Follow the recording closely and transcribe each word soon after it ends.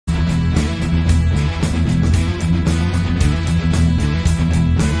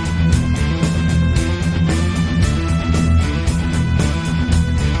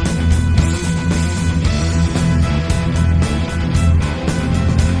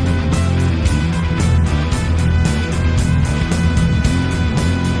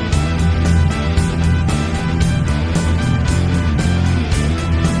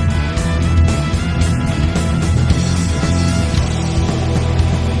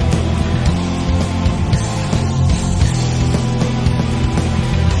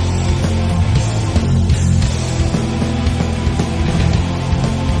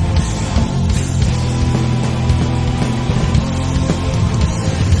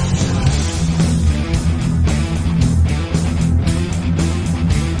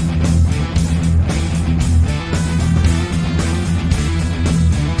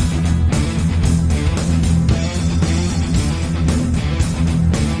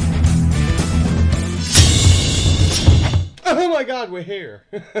Oh my god, we're here.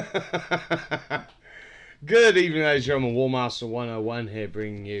 Good evening, ladies and gentlemen. Warmaster 101 here,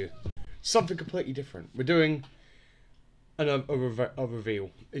 bringing you something completely different. We're doing a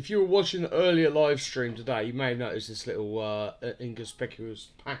reveal. If you were watching the earlier live stream today, you may have noticed this little inconspicuous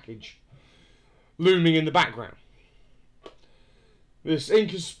package looming in the background. This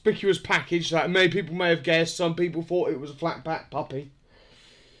inconspicuous package that many people may have guessed. Some people thought it was a flat back puppy.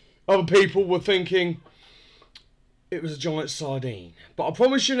 Other people were thinking it was a giant sardine. But I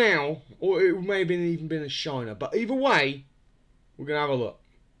promise you now, or it may have even been a shiner. But either way, we're going to have a look.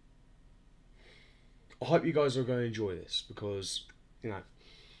 I hope you guys are going to enjoy this because, you know,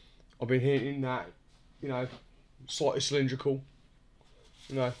 I've been hinting that, you know, slightly cylindrical.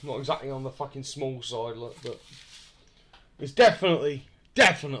 You know, not exactly on the fucking small side, look, but it's definitely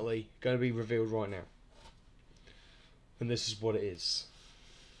going to be revealed right now. And this is what it is.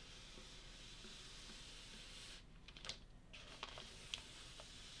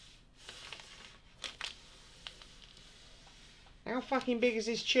 How fucking big is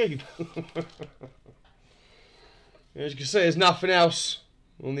this tube? As you can see, there's nothing else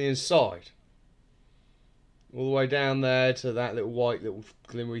on the inside. All the way down there to that little white, little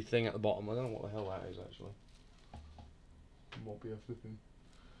glimmery thing at the bottom. I don't know what the hell that is, actually. Might be a flipping...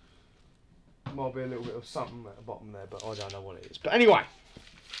 Might be a little bit of something at the bottom there, but I don't know what it is. But anyway,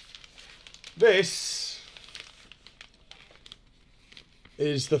 this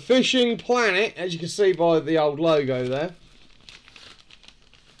is the Fishing Planet, as you can see by the old logo there.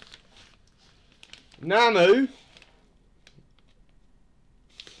 Namu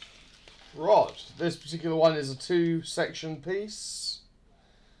rod. This particular one is a 2-section piece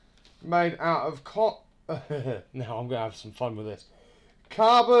made out of now I'm going to have some fun with this.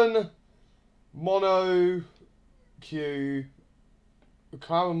 Carbon monocue.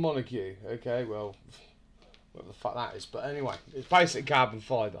 Okay, well, what the fuck that is. But anyway, it's basic carbon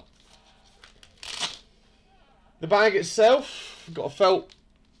fibre. The bag itself, got a felt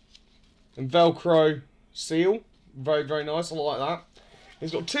and Velcro seal. Very, very nice. I like that.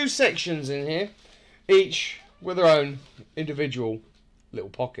 It's got 2 sections in here, each with their own individual little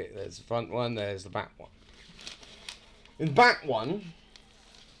pocket. There's the front one, there's the back one. In the back one,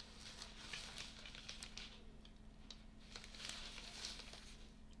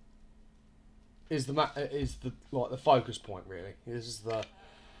 is the focus point, really. This is the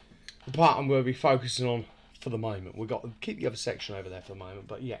part I'm going to be focusing on for the moment. We've got to keep the other section over there for the moment,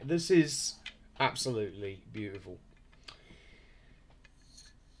 but yeah, this is absolutely beautiful.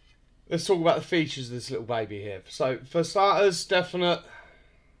 Let's talk about the features of this little baby here. So, for starters, definite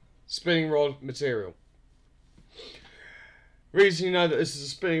spinning rod material. Reason you know that this is a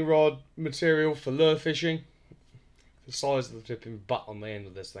spinning rod material for lure fishing, the size of the flipping butt on the end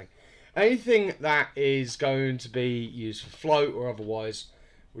of this thing. Anything that is going to be used for float or otherwise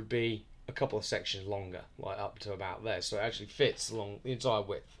would be a couple of sections longer, like up to about there, so it actually fits along the entire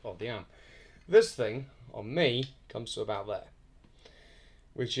width of the arm. This thing, on me, comes to about there,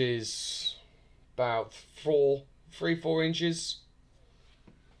 which is about 3-4 inches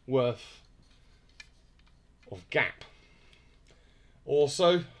worth of gap.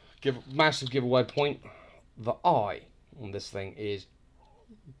 Also, massive giveaway point, the eye on this thing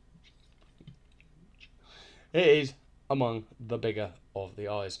is among the bigger of the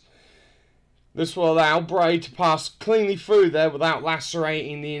eyes. This will allow braid to pass cleanly through there without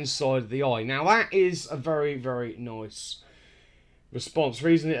lacerating the inside of the eye. Now that is a very, very nice response.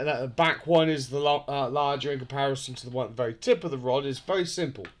 Reason that the back one is the larger in comparison to the one at the very tip of the rod is very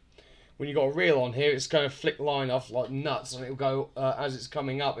simple. When you've got a reel on here, it's going to flick line off like nuts, and it'll go, as it's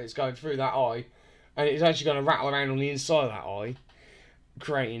coming up, it's going through that eye, and it's actually going to rattle around on the inside of that eye,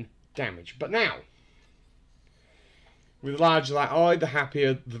 creating damage. But now, with the larger that eye, the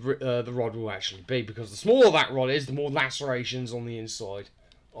happier the rod will actually be, because the smaller that rod is, the more lacerations on the inside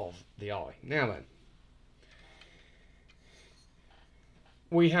of the eye. Now then,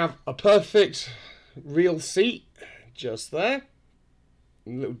 we have a perfect reel seat just there. A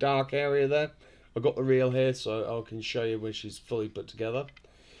little dark area there. I've got the reel here so I can show you when she's fully put together.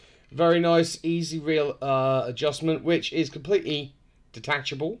 Very nice, easy reel adjustment, which is completely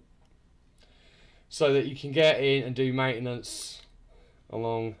detachable, so that you can get in and do maintenance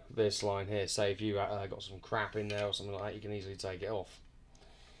along this line here. Say if you got some crap in there or something like that, you can easily take it off.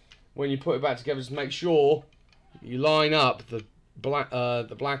 When you put it back together, just make sure you line up the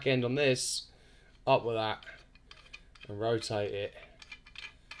black end on this up with that and rotate it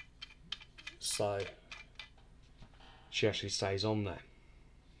so she actually stays on there.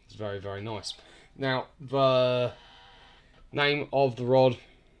 It's very, very nice. Now, the name of the rod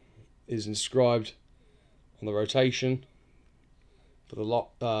is inscribed on the rotation for the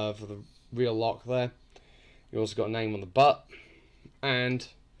lock, for the reel lock there. You also got a name on the butt, and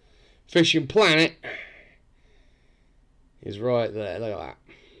Fishing Planet is right there. Look at that.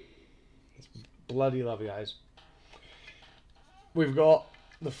 It's bloody lovely, guys. We've got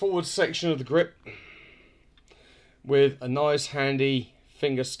the forward section of the grip with a nice handy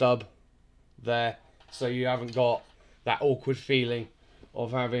finger stub there, so you haven't got that awkward feeling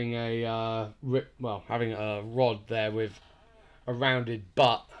of having a having a rod there with a rounded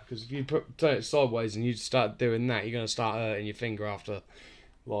butt. Because if you turn it sideways and you start doing that, you're going to start hurting your finger after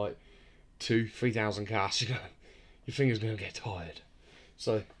like 2,000-3,000 casts. Your finger's going to get tired.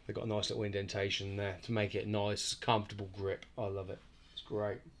 So they've got a nice little indentation there to make it a nice, comfortable grip. I love it. It's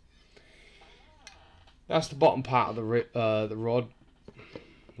great. That's the bottom part of the rod.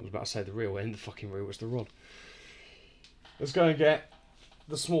 I was about to say the reel end. The fucking reel was the rod. Let's go and get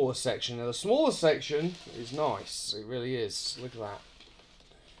the smaller section. Now the smaller section is nice. It really is. Look at that.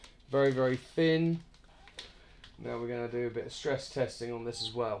 Very, very thin. Now we're going to do a bit of stress testing on this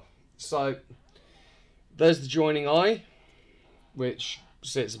as well. So there's the joining eye, which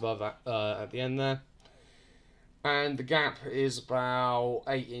sits above that at the end there. And the gap is about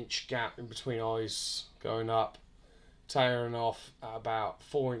 8-inch gap in between eyes going up, tailoring off at about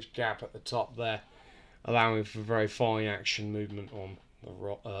 4-inch gap at the top there, allowing for very fine action movement on the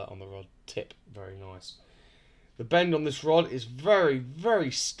rod tip. Very nice. The bend on this rod is very, very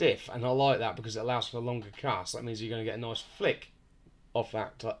stiff, and I like that because it allows for a longer cast. That means you're going to get a nice flick off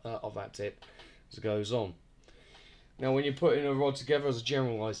that tip as it goes on. Now, when you're putting a rod together as a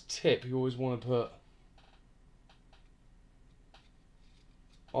generalised tip, you always want to put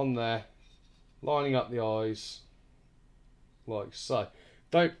on there, lining up the eyes like so.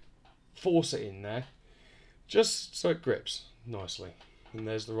 Don't force it in there, just so it grips nicely. And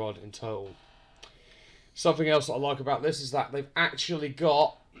there's the rod in total. Something else that I like about this is that they've actually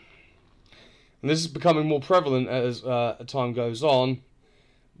got, and this is becoming more prevalent as time goes on,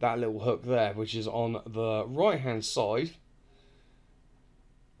 that little hook there, which is on the right hand side,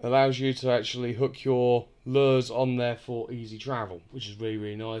 allows you to actually hook your lures on there for easy travel, which is really,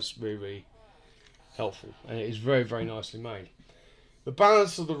 really nice, really, really helpful, and it is very, very nicely made. The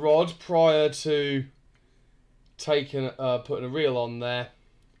balance of the rod prior to putting a reel on there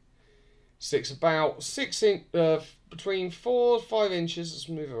sits about between 4 and 5 inches. Let's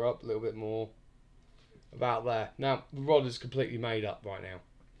move her up a little bit more. About there. Now the rod is completely made up right now,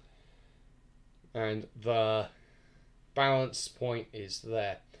 and the balance point is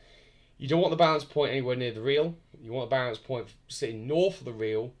there. You don't want the balance point anywhere near the reel. You want the balance point sitting north of the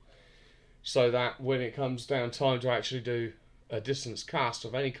reel, so that when it comes down time to actually do a distance cast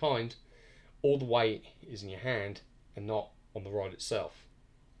of any kind, all the weight is in your hand and not on the rod itself.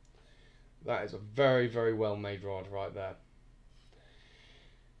 That is a very, very well made rod right there.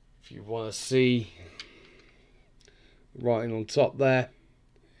 If you want to see writing on top there,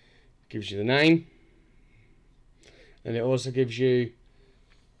 it gives you the name, and it also gives you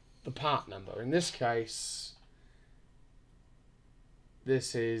the part number. In this case,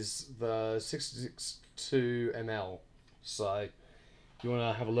 this is the 662 ml. So if you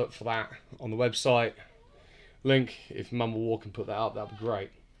want to have a look for that on the website, link, if Mum or War can put that up, that'd be great.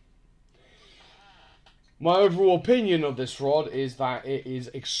 My overall opinion of this rod is that it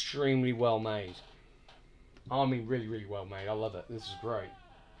is extremely well made. I mean, really, really well made. I love it. This is great.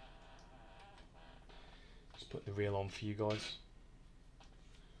 Just put the reel on for you guys.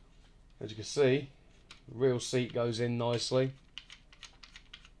 As you can see, the reel seat goes in nicely.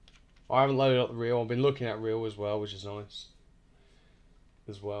 I haven't loaded up the reel. I've been looking at reel as well, which is nice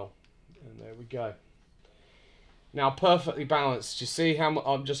as well. And there we go. Now, perfectly balanced. You see how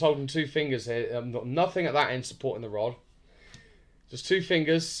I'm just holding 2 fingers here. I've got nothing at that end supporting the rod. Just 2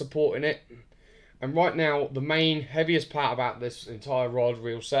 fingers supporting it. And right now, the main heaviest part about this entire rod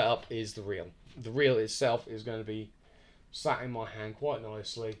reel setup is the reel. The reel itself is going to be sat in my hand quite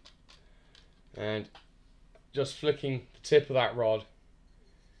nicely. And just flicking the tip of that rod,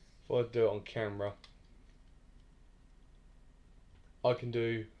 if I do it on camera, I can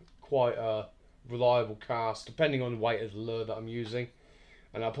do quite a reliable cast depending on the weight of the lure that I'm using,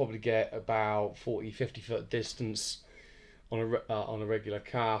 and I'll probably get about 40-50 foot distance on a regular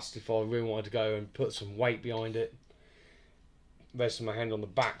cast. If I really wanted to go and put some weight behind it, resting my hand on the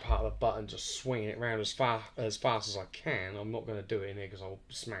back part of the button, just swinging it around as fast as I can. I'm not going to do it in here because I'll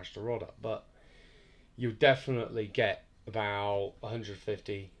smash the rod up, but you'll definitely get about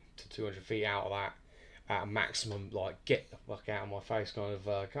 150 to 200 feet out of that at a maximum, like, get the fuck out of my face kind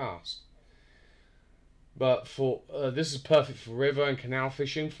of cast. But for this is perfect for river and canal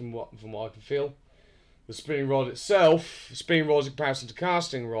fishing, from what I can feel. The spinning rod itself, spinning rods in comparison to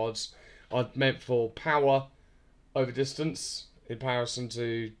casting rods, are meant for power over distance in comparison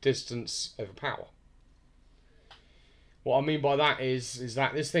to distance over power. What I mean by that is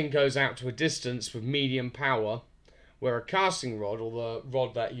that this thing goes out to a distance with medium power, where a casting rod, or the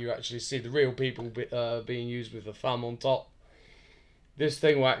rod that you actually see the real people being used with the thumb on top, this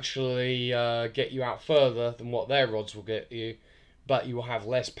thing will actually get you out further than what their rods will get you, but you will have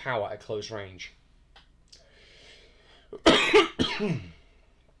less power at close range.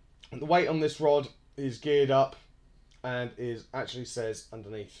 The weight on this rod is geared up and is actually says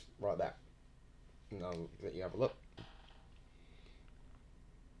underneath right there. And I'll let you have a look.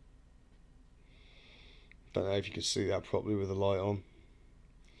 Don't know if you can see that properly with the light on,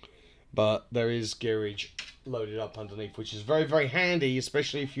 but there is gearage loaded up underneath, which is very, very handy,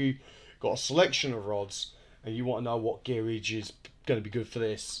 especially if you got a selection of rods and you want to know what gearage is going to be good for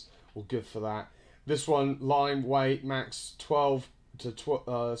this or good for that. This one, line weight max 5 to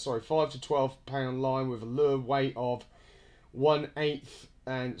 12 pound line with a lure weight of 1/8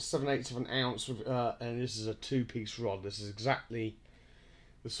 and 7/8 of an ounce with, and this is a 2-piece rod. This is exactly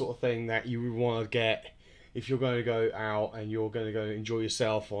the sort of thing that you would want to get if you're going to go out and you're going to go enjoy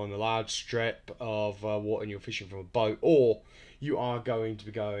yourself on a large strip of water and you're fishing from a boat, or you are going to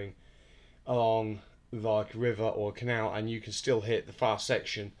be going along like a river or a canal and you can still hit the fast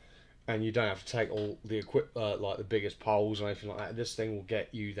section and you don't have to take all the like the biggest poles or anything like that. This thing will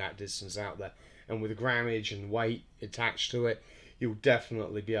get you that distance out there, and with the grammage and weight attached to it, you'll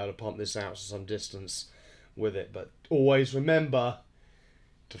definitely be able to pump this out to some distance with it. But always remember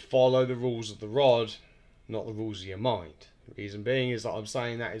to follow the rules of the rod, not the rules of your mind. The reason being is that I'm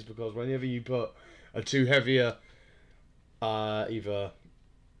saying that is because whenever you put a too heavier either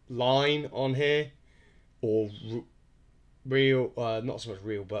line on here or reel, not so much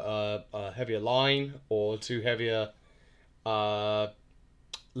reel, but a heavier line or too heavier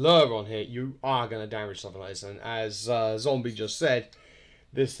lure on here, you are going to damage something like this. And as Zombie just said,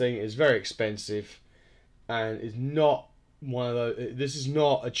 this thing is very expensive and is not one of those. This is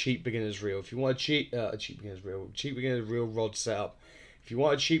not a cheap beginner's reel. If you want a cheap beginner's reel rod setup, if you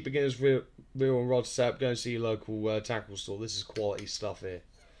want a cheap beginner's reel and rod setup, go and see your local tackle store. This is quality stuff here.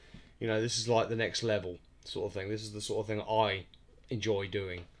 You know, this is like the next level sort of thing. This is the sort of thing I enjoy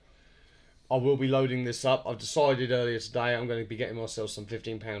doing. I will be loading this up. I've decided earlier today I'm going to be getting myself some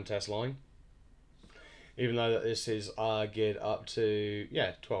 15-pound test line, even though that this is geared up to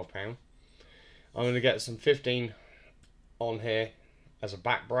 12-pound. I'm going to get some 15 on here as a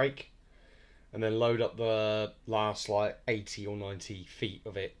back brake, and then load up the last like 80 or 90 feet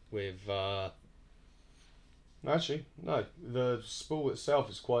of it with actually no, the spool itself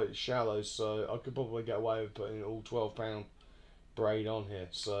is quite shallow, so I could probably get away with putting all 12-pound braid on here.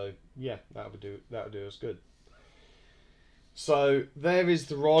 So yeah, that would do us good. So there is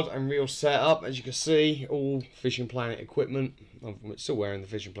the rod and reel setup. As you can see, all Fishing Planet equipment. I'm still wearing the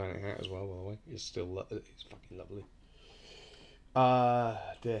Fishing Planet hat as well, by the way. It's fucking lovely.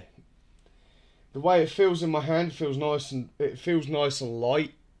 Dear. The way it feels in my hand feels nice, and it feels nice and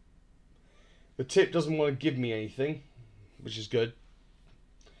light. The tip doesn't want to give me anything, which is good.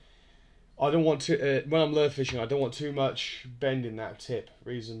 I don't want to when I'm lure fishing, I don't want too much bend in that tip.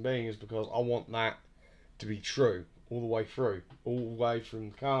 Reason being is because I want that to be true all the way through, all the way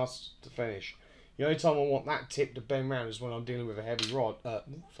from cast to finish. The only time I want that tip to bend round is when I'm dealing with a heavy rod, a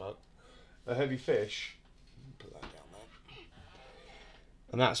heavy fish. Put that down there.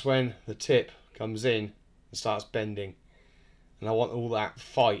 And that's when the tip comes in and starts bending, and I want all that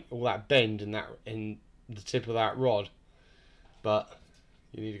fight, all that bend in the tip of that rod. But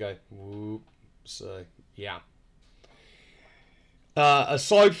you need to go whoop. So yeah.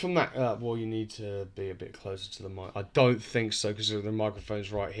 Aside from that, well, you need to be a bit closer to the mic. I don't think so, because the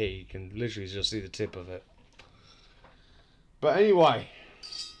microphone's right here. You can literally just see the tip of it. But anyway,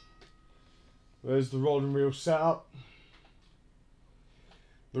 there's the rod and reel setup.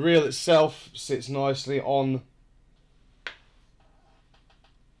 The reel itself sits nicely on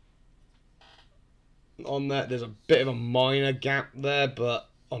that. There's a bit of a minor gap there, but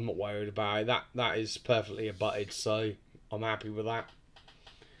I'm not worried about it. That is perfectly abutted, so I'm happy with that.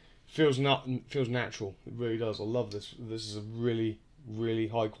 Feels natural. It really does. I love this. This is a really, really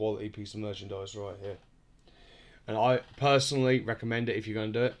high quality piece of merchandise right here, and I personally recommend it if you're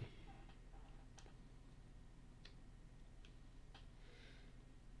going to do it.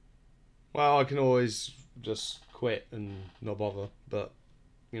 Well, I can always just quit and not bother, but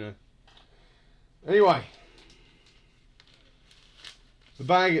you know. Anyway, the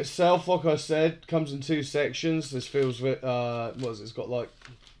bag itself, like I said, comes in 2 sections. This feels with it's got like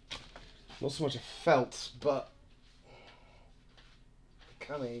Not so much a felt, but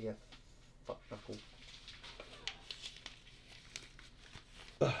come here, you fuck knuckle.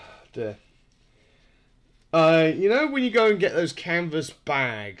 Dear. You know when you go and get those canvas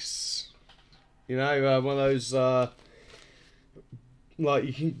bags, you know, one of those, like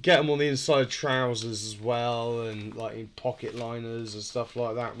you can get them on the inside of trousers as well, and like in pocket liners and stuff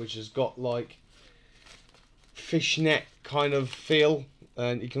like that, which has got like fishnet kind of feel,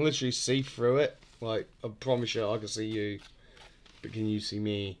 and you can literally see through it. Like, I promise you, I can see you, but can you see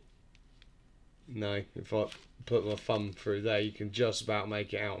me? No. If I put my thumb through there, you can just about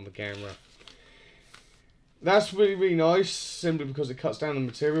make it out on the camera. That's really, really nice, simply because it cuts down the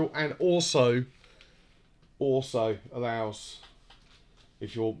material, and also allows,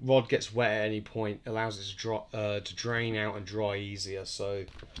 if your rod gets wet at any point, allows it to drain out and dry easier. So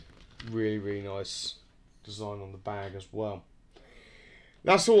really, really nice design on the bag as well.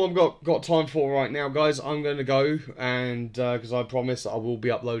 That's all I've got time for right now, guys. I'm going to go, and because I promise I will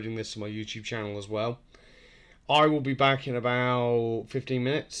be uploading this to my YouTube channel as well. I will be back in about 15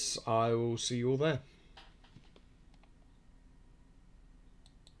 minutes. I will see you all there.